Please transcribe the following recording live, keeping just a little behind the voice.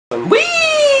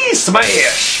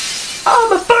Smash! Oh,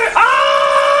 my foot! Ah!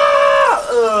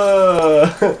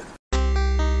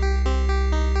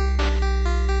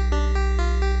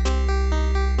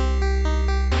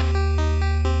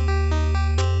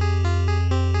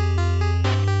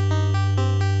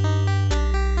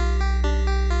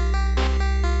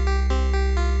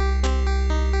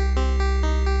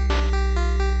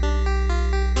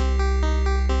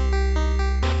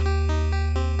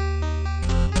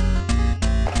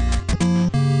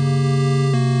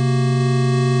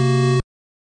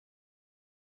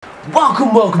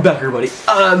 Welcome back everybody,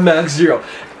 I'm TheMackZero,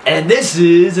 and this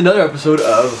is another episode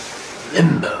of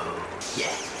Limbo.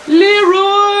 Yeah.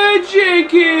 Leroy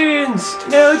Jenkins!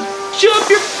 Now jump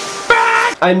your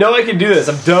back! I know I can do this,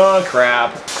 I'm done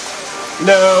crap.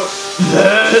 No.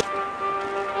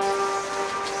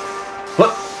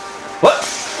 What?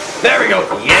 There we go,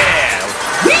 yeah!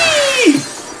 Whee!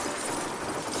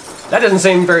 That doesn't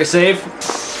seem very safe.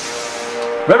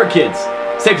 Remember kids,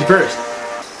 safety first.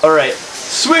 Alright.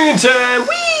 Swinging time!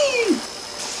 Whee!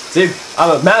 See,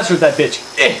 I'm a master with that bitch.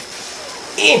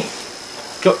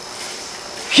 Go.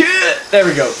 There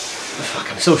we go. Fuck,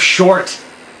 I'm so short.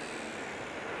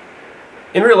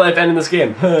 In real life and in this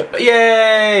game.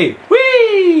 Yay!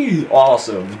 Whee!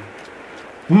 Awesome.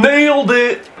 Nailed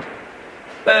it!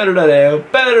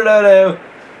 Ba-da-da-da.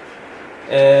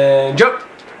 And jump!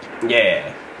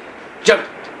 Yeah. Jump!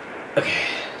 Okay.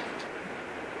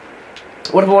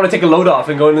 What if I want to take a load off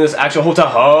and go into this actual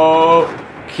hotel? Oh,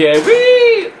 okay.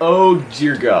 Whee! Oh,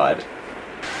 dear God.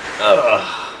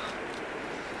 Ugh.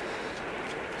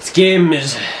 This game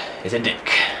is a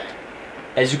dick,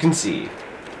 as you can see.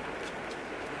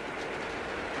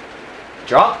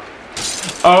 Drop.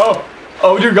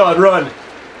 Oh, dear God, run!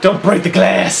 Don't break the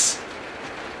glass.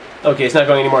 Okay, it's not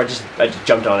going anymore. I just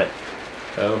jumped on it.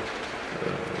 Oh,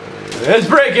 it's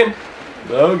breaking.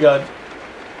 Oh God.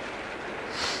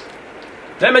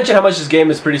 Did I mention how much this game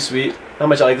is pretty sweet? How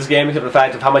much I like this game, except for the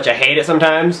fact of how much I hate it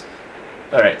sometimes?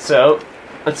 Alright, so,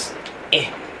 let's...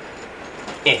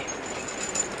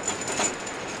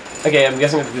 Okay, I'm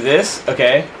guessing I have to do this.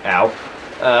 Okay. Ow.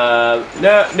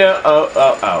 No,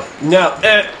 oh. No,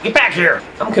 get back here!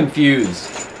 I'm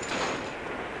confused.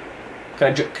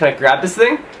 Can I grab this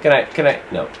thing? Can I,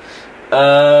 no.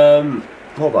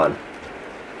 Hold on.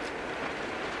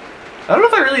 I don't know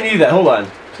if I really need that, hold on.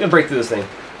 I'm just gonna break through this thing.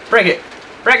 Break it!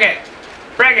 Break it!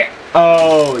 Break it!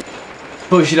 Oh!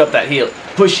 Push it up that heel.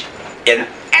 Push in.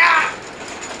 Ah!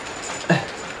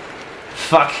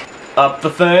 Fuck up the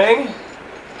thing.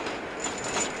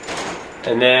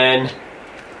 And then.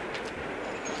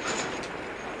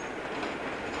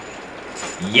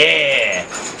 Yeah!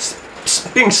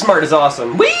 Being smart is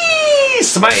awesome. Whee!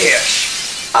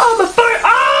 Smash! Oh, my foot!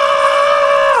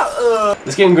 Ah!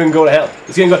 This game gonna go to hell.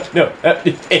 This game go. No. Yeah.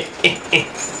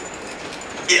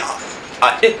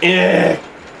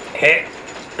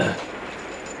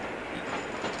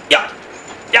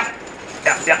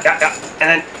 And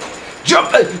then jump.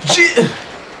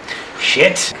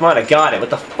 Shit. Come on, I got it. What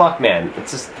the fuck, man?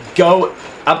 Let's just go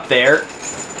up there.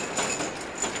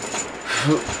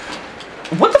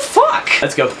 What the fuck?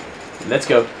 Let's go. Let's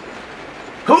go.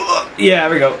 Yeah,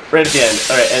 there we go. Right at the end.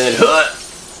 Alright, and then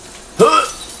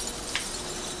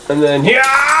and then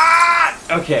yeah.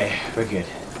 Okay, we're good.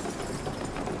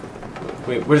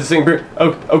 Wait, where's this thing?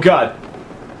 Oh God.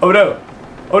 Oh no.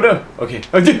 Oh no. Okay.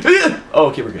 Oh,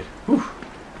 okay, we're good. Whew.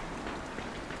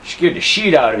 Scared the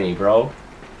shit out of me, bro.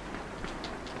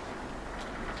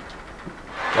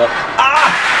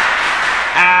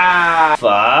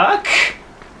 Fuck.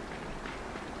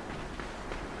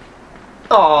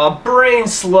 Aw, brain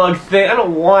slug thing. I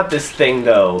don't want this thing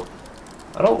though.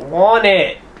 I don't want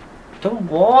it. Don't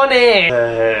want it.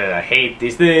 I hate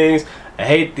these things. I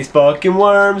hate these fucking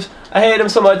worms. I hate them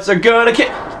so much they're gonna kill.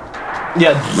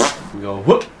 Yeah. Go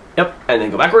whoop. Yep. And then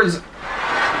go backwards.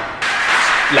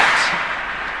 Splat.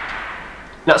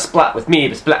 Not splat with me,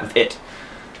 but splat with it.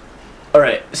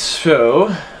 Alright,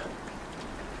 so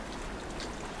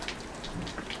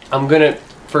I'm gonna,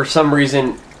 for some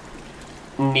reason,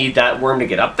 need that worm to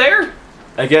get up there.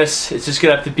 I guess it's just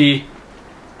gonna have to be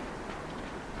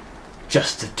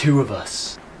just the two of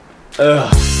us.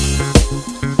 Ugh.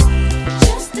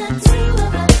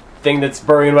 Thing that's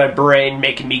burning my brain,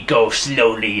 making me go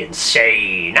slowly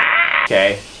insane. Ah!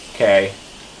 Okay.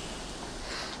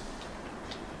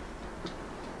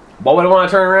 What would I want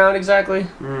to turn around exactly?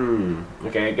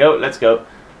 Okay, go. Let's go.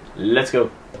 Let's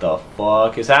go. What the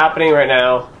fuck is happening right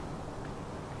now?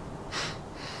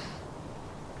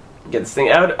 Get this thing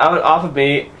out, off of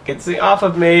me. Get this thing off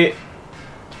of me.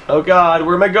 Oh God,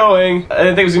 where am I going? I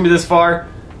didn't think it was gonna be this far.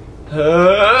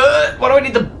 Why do I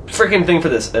need the freaking thing for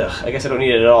this? Ugh, I guess I don't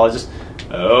need it at all. Just,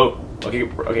 oh, okay,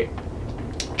 okay.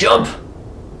 Jump!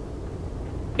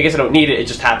 I guess I don't need it, it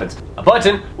just happens. A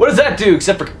button? What does that do,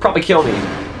 except for probably kill me?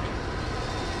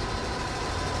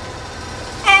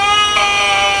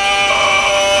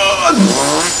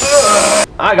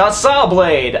 I got Saw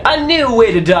Blade! A new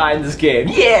way to die in this game,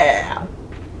 yeah!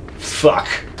 Fuck.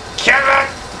 Come on!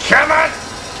 Come on!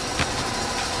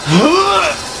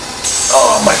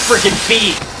 Oh, my freaking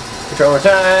feet! Try one more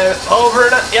time. Over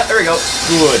and up. Yeah, there we go.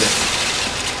 Good.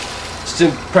 Just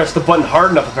didn't press the button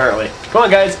hard enough, apparently. Come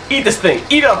on, guys. Eat this thing.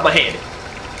 Eat it off my head.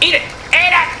 Eat it.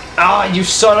 Eat it! Oh, you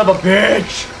son of a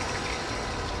bitch!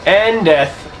 And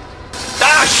death.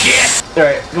 Ah, shit!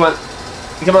 Alright, come on.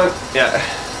 Come on. Yeah.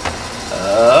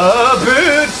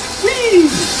 Bitch! Whee!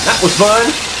 That was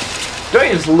fun. Don't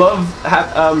you just love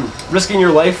risking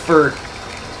your life for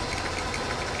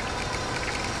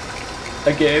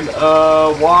a game?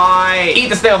 Why? Eat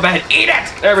this thing off my head. Eat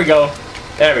it! There we go.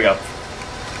 There we go.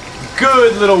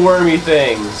 Good little wormy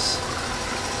things.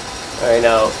 Alright,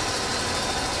 now.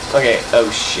 Okay.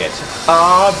 Oh, shit.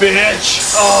 Ah,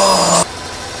 bitch! Oh!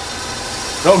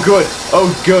 Oh, good.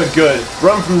 Oh, good, good.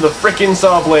 Run from the frickin'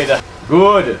 saw blade.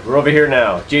 Good. We're over here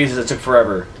now. Jesus, it took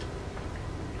forever.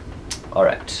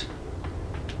 Alright.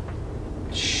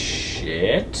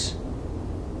 Shit.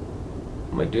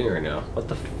 What am I doing right now? What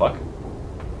the fuck?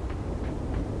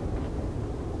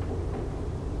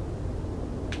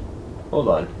 Hold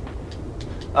on.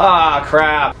 Ah,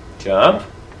 crap. Jump.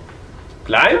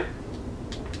 Climb?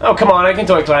 Oh, come on. I can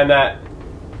totally climb that.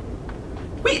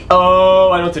 Whee!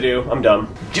 Oh, I know what to do. I'm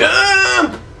dumb.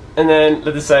 Jump! And then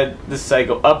let this side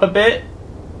go up a bit.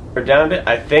 Or down a bit.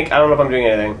 I think. I don't know if I'm doing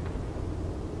anything.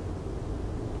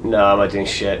 No, I'm not doing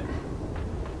shit.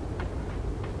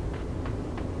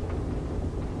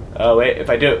 Oh, wait. If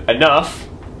I do enough.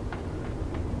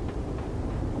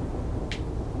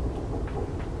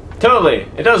 Totally.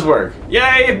 It does work.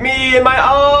 Yay, me and my...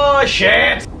 Oh,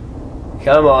 shit!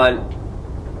 Come on.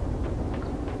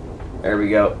 There we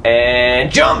go.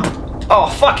 And jump! Oh,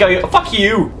 fuck you. Fuck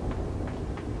you!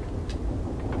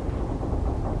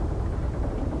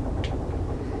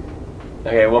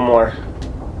 Okay, one more.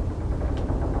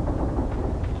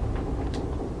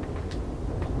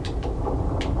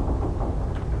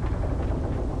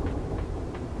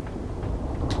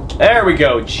 There we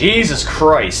go. Jesus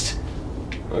Christ.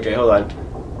 Okay, hold on.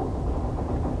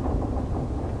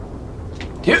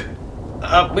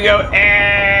 Up we go,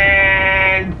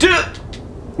 and do.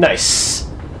 Nice.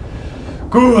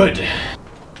 Good.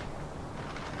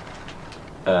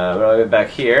 We're gonna get back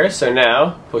here. So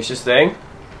now, push this thing.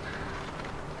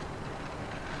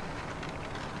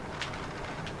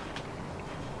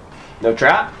 No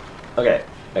trap? Okay.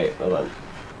 Wait, hold on.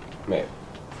 Wait.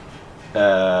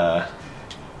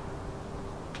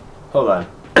 Hold on.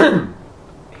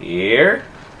 Here.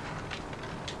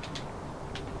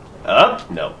 Up?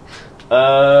 No.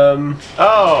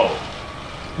 Oh!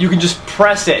 You can just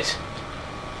press it.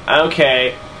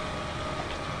 Okay.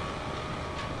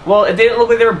 Well, it didn't look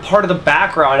like they were part of the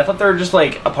background. I thought they were just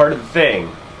like a part of the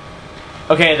thing.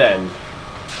 Okay then.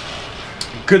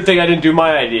 Good thing I didn't do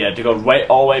my idea to go right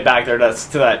all the way back there to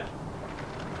that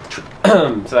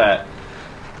to that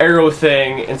arrow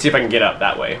thing and see if I can get up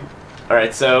that way.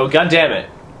 Alright, so god damn it.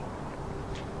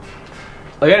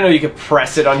 Like, I didn't know you could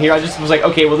press it on here. I just was like,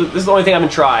 okay, well, this is the only thing I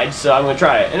haven't tried, so I'm going to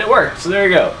try it. And it worked, so there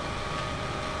you go.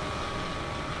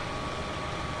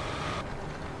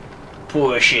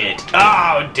 Push it.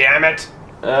 Oh, damn it.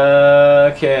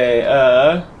 Okay,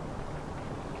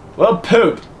 well,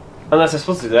 poop. Unless I'm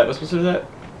supposed to do that. Was I supposed to do that?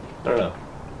 I don't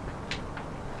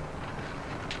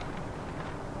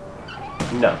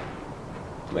know. No.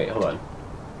 Wait, hold on.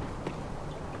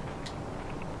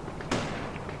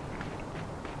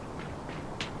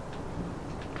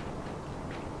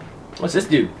 What's this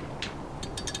do?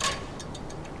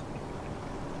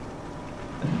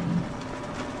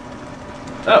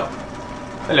 Oh.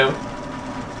 Hello.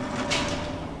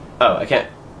 Oh, I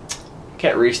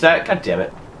can't reach that? God damn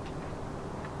it.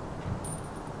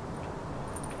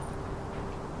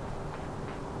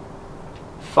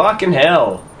 Fucking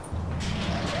hell.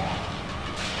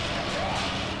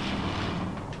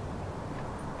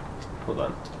 Hold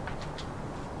on.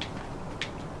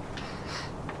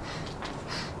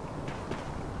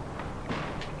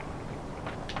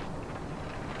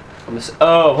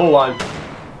 Oh, hold on.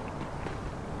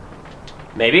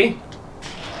 Maybe?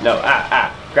 No,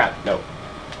 crap, no.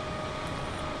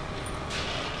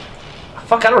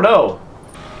 Fuck, I don't know.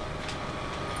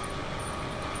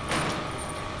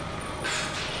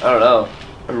 I don't know.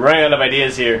 I'm running out of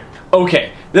ideas here.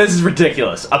 Okay, this is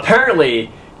ridiculous.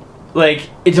 Apparently, like,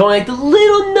 it's only like the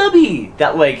little nubby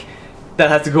that like that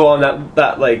has to go on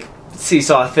that like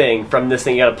seesaw thing from this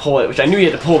thing. You gotta pull it, which I knew you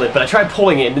had to pull it, but I tried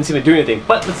pulling it and didn't seem to do anything.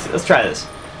 But let's try this.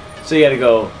 So you gotta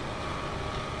go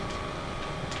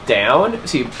down.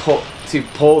 So you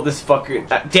pull this fucker.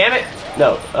 Damn it!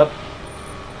 No, up.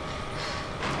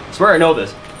 I swear I know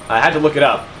this. I had to look it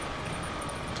up.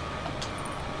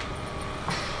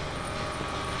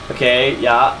 Okay,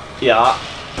 yeah.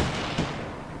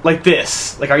 Like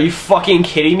this. Like, are you fucking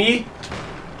kidding me?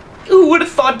 Who would have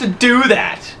thought to do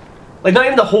that? Like, not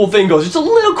even the whole thing goes, just a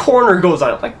little corner goes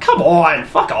on. Like, come on,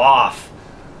 fuck off.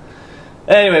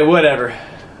 Anyway, whatever.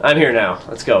 I'm here now.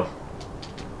 Let's go.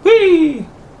 Whee!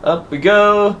 Up we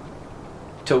go.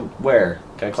 To where?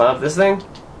 Can I climb up this thing?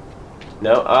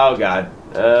 No? Oh, God.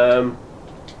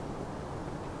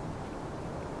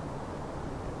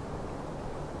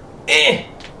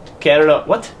 Okay, I don't know.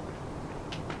 What?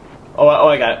 Oh,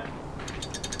 I got it.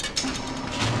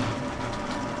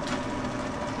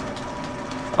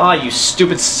 Oh, you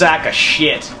stupid sack of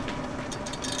shit.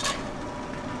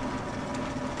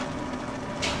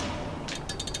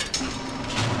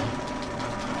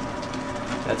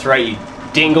 That's right, you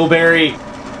dingleberry.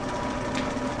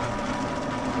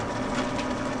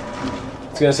 I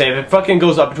was gonna say, if it fucking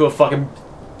goes up to a fucking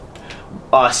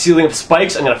ceiling of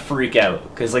spikes, I'm gonna freak out.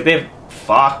 Because, like, they have...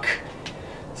 Fuck.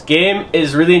 This game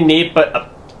is really neat, but a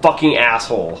fucking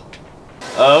asshole.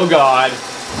 Oh, God.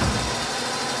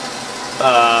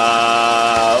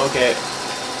 Okay.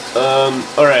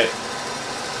 Alright.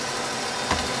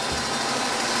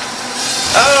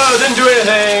 Oh, didn't do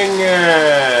anything!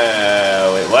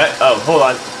 Wait, what? Oh, hold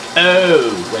on.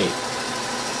 Oh, wait.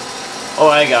 Oh,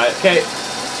 I got it. Okay.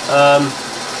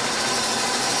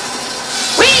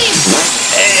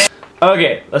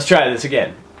 Okay, let's try this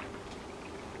again.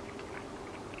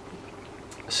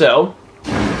 So,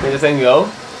 where the thing go?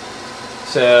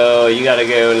 So, you gotta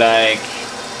go like...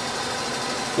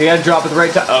 You gotta drop at the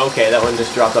right time. Oh, okay, that one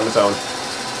just dropped on its own.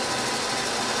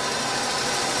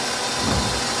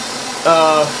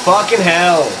 Fucking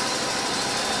hell.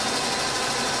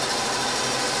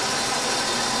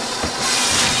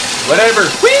 Whatever.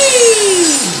 Whee!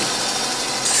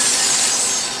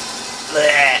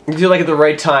 You do like at the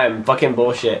right time. Fucking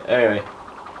bullshit. Anyway.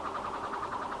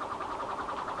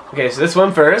 Okay, so this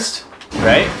one first,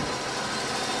 right?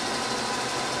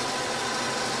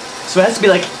 So it has to be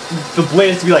like, the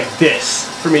blade has to be like this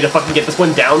for me to fucking get this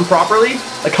one down properly.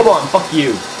 Like, come on, fuck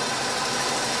you.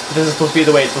 This is supposed to be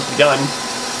the way it's supposed to be done.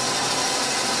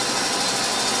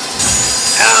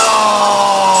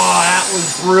 Oh, that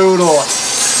was brutal.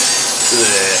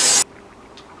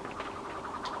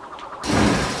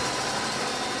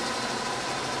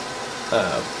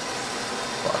 Ugh.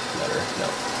 Fuck, better. No.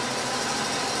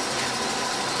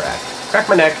 Crack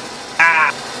my neck.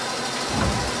 Ah!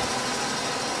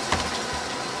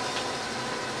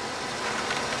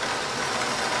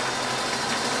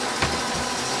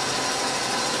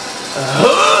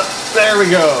 There we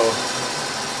go.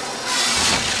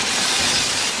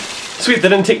 Sweet, that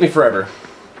didn't take me forever.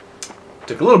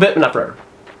 Took a little bit, but not forever.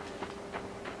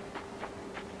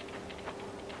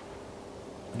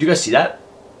 Did you guys see that?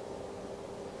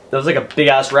 That was like a big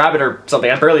ass rabbit or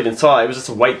something. I barely even saw it. It was just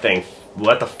a white thing.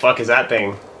 What the fuck is that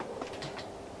thing?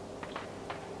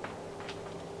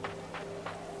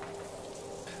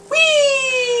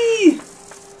 Whee!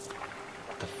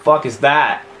 What the fuck is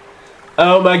that?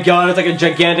 Oh my god, it's like a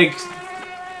gigantic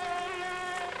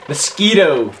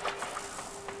mosquito.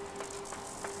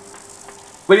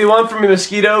 What do you want from me,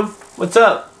 mosquito? What's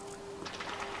up?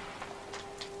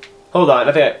 Hold on,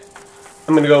 I think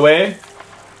I'm gonna go away.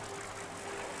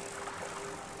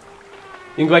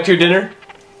 You can go back to your dinner.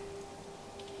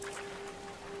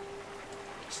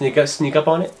 Sneak up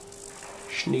on it.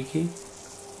 Sneaky.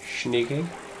 Sneaky.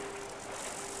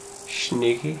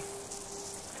 Sneaky.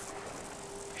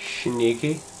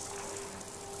 Sneaky.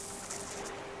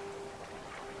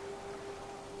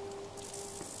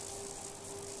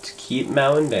 To keep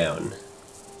mowing down.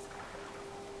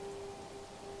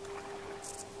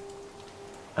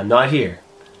 I'm not here.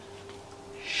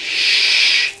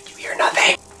 Shh. You hear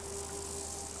nothing.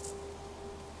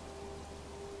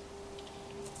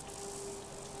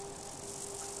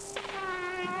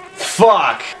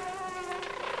 Fuck.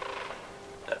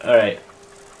 All right.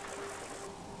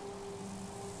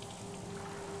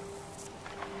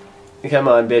 Come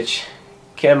on, bitch.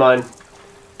 Come on.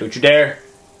 Don't you dare.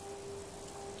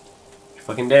 Don't you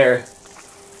fucking dare.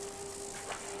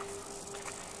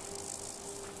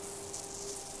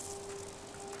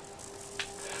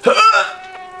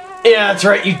 Yeah, that's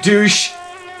right, you douche.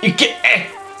 You get...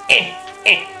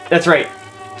 That's right.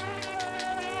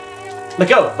 Let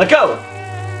go! Let go!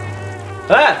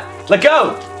 Ah! Let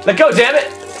go! Let go, damn it!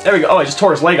 There we go. Oh, I just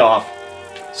tore his leg off.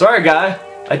 Sorry, guy.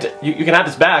 You can have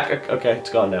this back. Okay,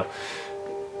 it's gone now.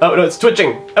 Oh, no, it's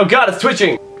twitching. Oh, God, it's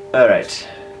twitching. All right.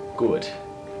 Good.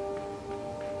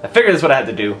 I figured that's what I had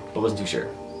to do, but wasn't too sure.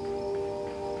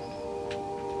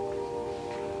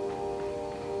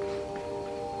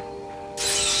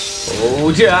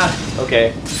 Oh, yeah.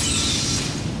 Okay.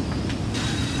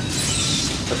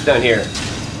 What's down here?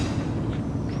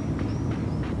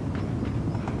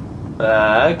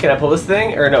 Can I pull this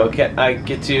thing? Or no, can I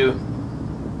get to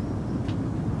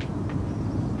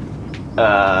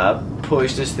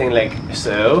push this thing like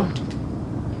so?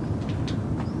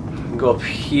 Go up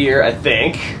here, I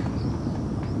think.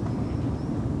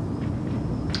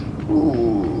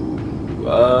 Ooh,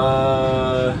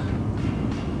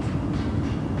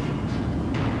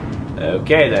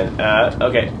 okay then.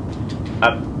 Okay.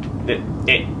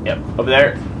 Yep, over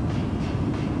there.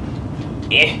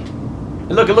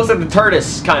 Look, it looks like the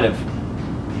tortoise, kind of.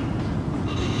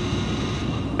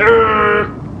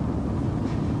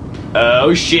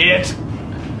 Oh shit!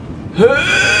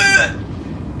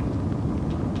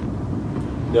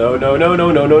 No, no, no, no,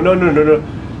 no, no, no, no, no, no.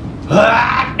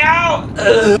 Ah,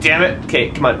 no! Damn it.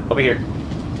 Okay, come on, over here.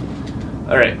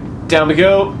 Alright, down we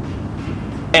go.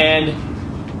 And...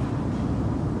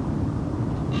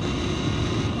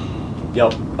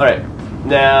 Yup, alright.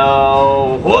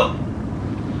 Now... Whoop!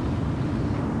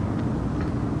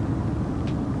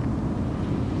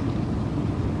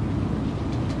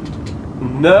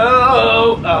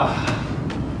 No!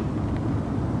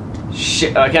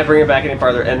 Shit, I can't bring it back any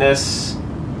farther. And this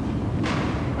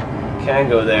can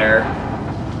go there.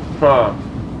 Huh.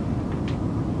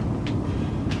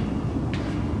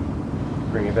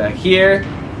 Bring it back here.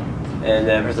 And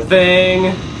then there's the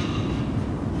thing.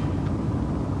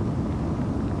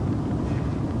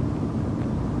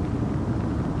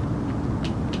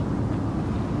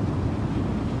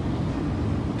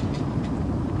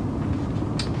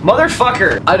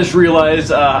 Motherfucker! I just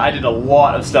realized I did a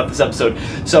lot of stuff this episode.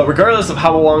 So regardless of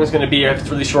how long it's going to be, if it's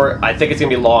really short, I think it's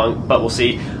going to be long, but we'll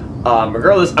see.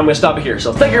 Regardless, I'm going to stop it here.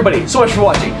 So thank you everybody so much for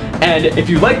watching. And if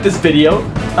you liked this video,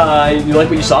 and you like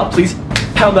what you saw, please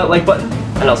pound that like button.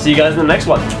 And I'll see you guys in the next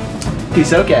one.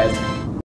 Peace out, guys.